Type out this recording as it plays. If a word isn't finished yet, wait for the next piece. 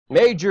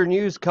Major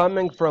news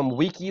coming from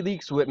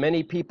WikiLeaks, with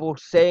many people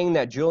saying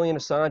that Julian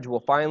Assange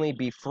will finally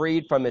be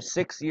freed from his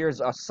 6 years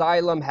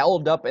asylum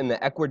held up in the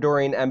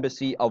Ecuadorian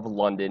embassy of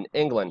London,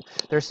 England.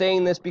 They're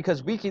saying this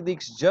because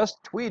WikiLeaks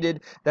just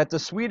tweeted that the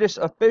Swedish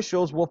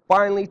officials will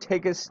finally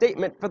take a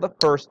statement for the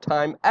first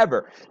time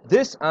ever.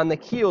 This on the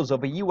heels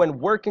of a UN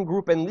working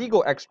group and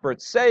legal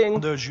experts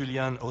saying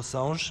Julian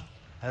Assange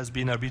has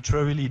been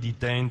arbitrarily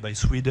detained by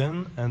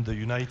Sweden and the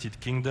United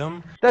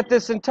Kingdom, that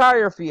this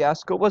entire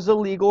fiasco was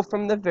illegal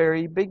from the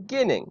very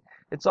beginning.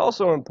 It's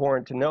also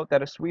important to note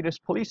that a Swedish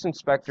police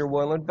inspector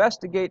will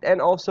investigate and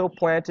also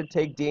plan to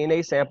take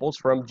DNA samples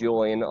from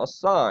Julian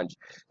Assange.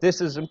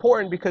 This is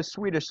important because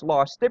Swedish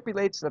law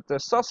stipulates that the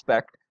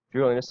suspect,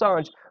 Julian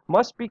Assange,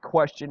 must be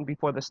questioned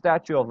before the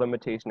statute of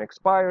limitation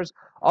expires,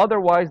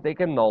 otherwise they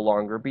can no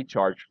longer be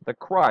charged for the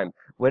crime.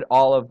 With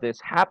all of this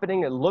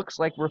happening, it looks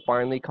like we're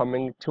finally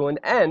coming to an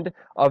end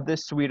of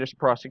this Swedish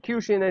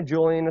prosecution and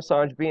Julian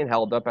Assange being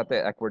held up at the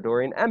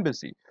Ecuadorian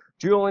embassy.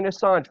 Julian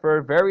Assange for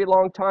a very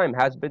long time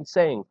has been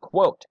saying,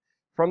 quote,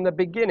 "From the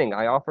beginning,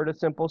 I offered a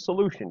simple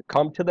solution.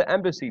 Come to the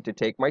embassy to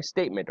take my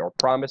statement or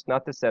promise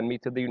not to send me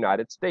to the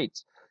United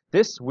States."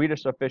 This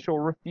Swedish official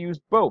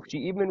refused both. She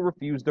even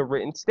refused a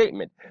written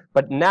statement.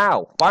 But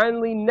now,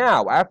 finally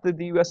now, after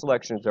the US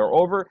elections are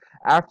over,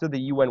 after the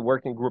UN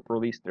working group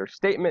released their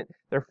statement,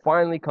 they're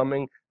finally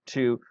coming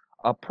to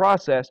a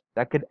process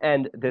that could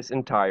end this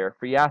entire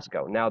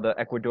fiasco. Now, the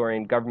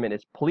Ecuadorian government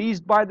is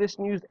pleased by this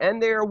news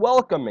and they are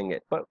welcoming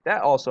it. But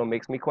that also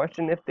makes me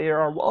question if they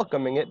are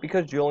welcoming it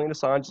because Julian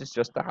Assange is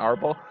just a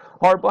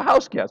horrible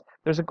house guest.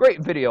 There's a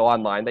great video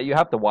online that you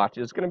have to watch.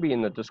 It's going to be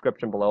in the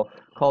description below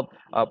called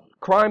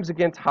Crimes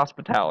Against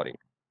Hospitality.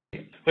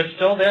 Was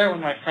still there when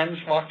my friends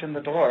walked in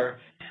the door.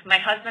 My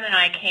husband and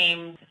I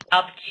came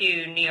up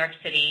to New York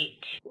City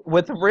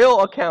with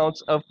real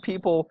accounts of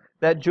people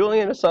that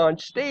Julian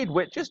Assange stayed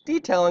with, just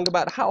detailing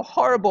about how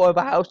horrible of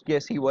a house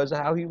guest he was,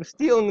 how he was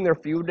stealing their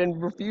food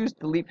and refused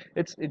to leave.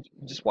 It's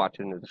just watch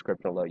it in the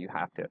description below. You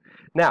have to.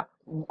 Now,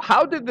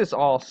 how did this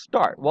all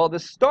start? Well,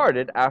 this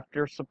started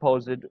after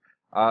supposed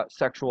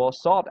sexual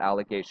assault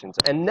allegations,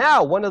 and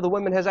now one of the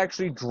women has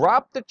actually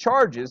dropped the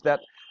charges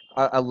that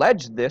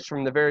alleged this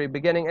from the very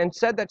beginning and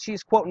said that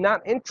she's, quote,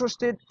 not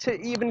interested to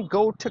even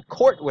go to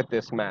court with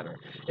this matter.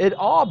 It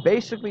all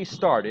basically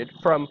started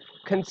from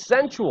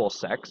consensual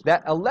sex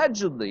that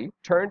allegedly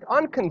turned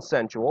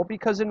unconsensual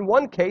because in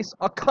one case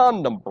a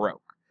condom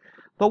broke.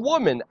 The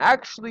woman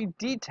actually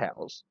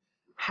details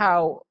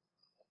how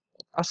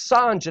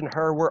Assange and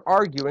her were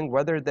arguing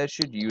whether they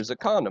should use a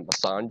condom.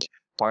 Assange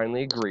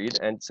finally agreed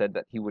and said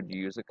that he would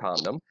use a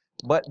condom.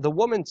 But the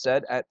woman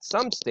said at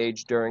some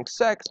stage during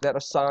sex that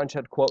Assange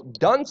had, quote,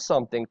 done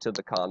something to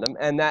the condom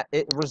and that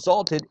it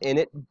resulted in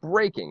it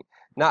breaking.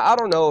 Now, I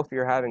don't know if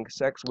you're having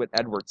sex with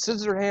Edward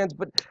Scissorhands,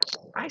 but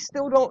I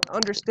still don't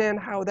understand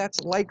how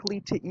that's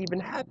likely to even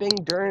happen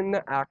during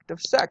the act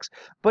of sex.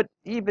 But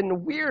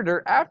even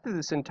weirder, after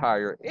this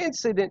entire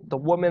incident, the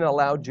woman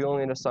allowed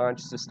Julian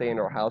Assange to stay in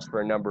her house for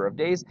a number of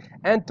days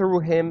and threw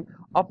him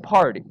a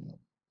party.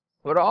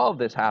 With all of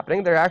this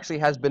happening, there actually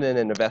has been an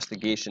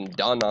investigation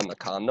done on the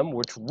condom,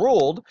 which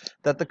ruled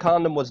that the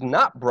condom was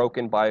not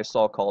broken by a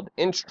so-called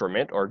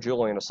instrument, or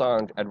Julian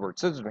Assange, Edward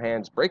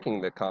Scissorhands breaking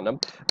the condom,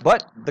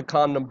 but the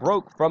condom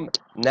broke from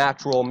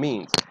natural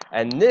means.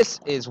 And this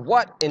is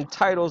what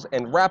entitles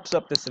and wraps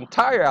up this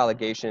entire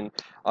allegation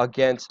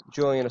against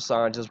Julian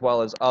Assange, as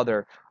well as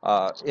other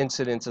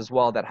incidents as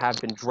well that have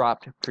been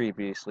dropped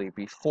previously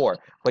before.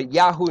 But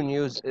Yahoo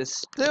News is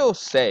still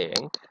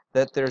saying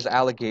that there's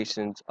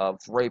allegations of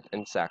rape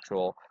and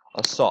sexual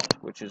assault,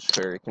 which is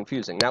very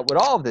confusing. Now, with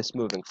all of this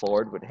moving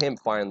forward, with him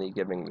finally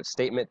giving the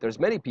statement, there's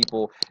many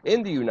people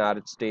in the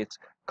United States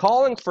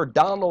calling for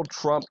Donald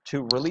Trump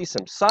to release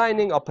him,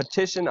 signing a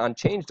petition on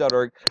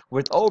change.org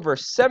with over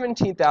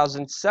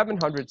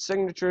 17,700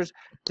 signatures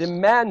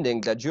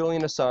demanding that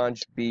Julian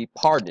Assange be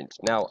pardoned.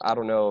 Now, I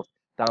don't know if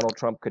Donald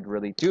Trump could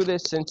really do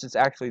this since it's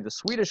actually the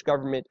Swedish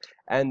government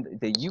and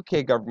the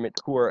UK government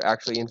who are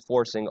actually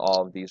enforcing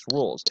all of these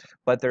rules.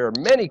 But there are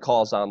many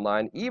calls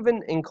online,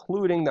 even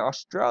including the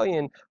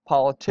Australian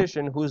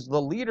politician who's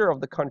the leader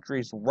of the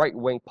country's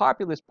right-wing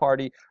populist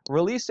party,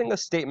 releasing a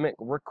statement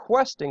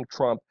requesting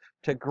Trump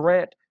to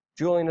grant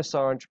Julian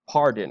Assange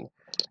pardon.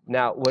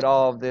 Now, with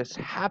all of this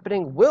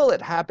happening, will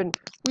it happen?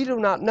 We do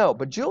not know.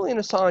 But Julian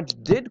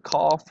Assange did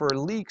call for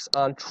leaks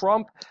on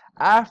Trump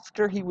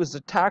after he was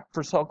attacked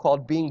for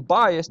so-called being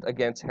biased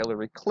against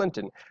Hillary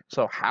Clinton.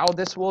 So how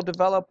this will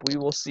develop, we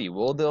will see.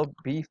 Will there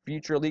be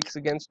future leaks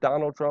against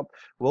Donald Trump?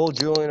 Will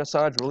Julian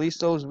Assange release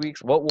those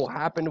leaks? What will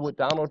happen with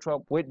Donald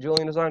Trump, with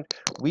Julian Assange?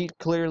 We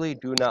clearly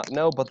do not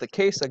know, but the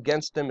case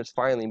against him is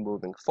finally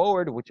moving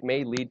forward, which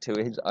may lead to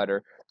his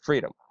utter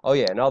freedom. Oh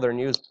yeah, in other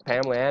news,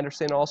 Pamela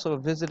Anderson also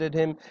visited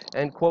him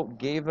and, quote,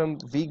 gave him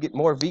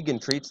more vegan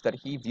treats that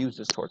he views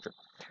as torture.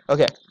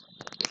 Okay.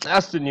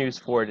 That's the news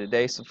for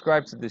today.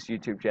 Subscribe to this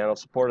YouTube channel.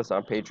 Support us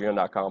on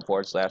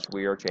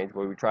patreon.com/wearechange,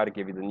 where we try to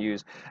give you the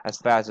news as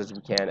fast as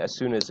we can, as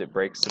soon as it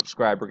breaks.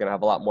 Subscribe. We're going to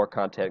have a lot more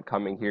content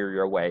coming here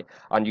your way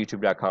on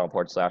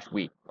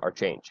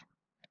youtube.com/wearechange.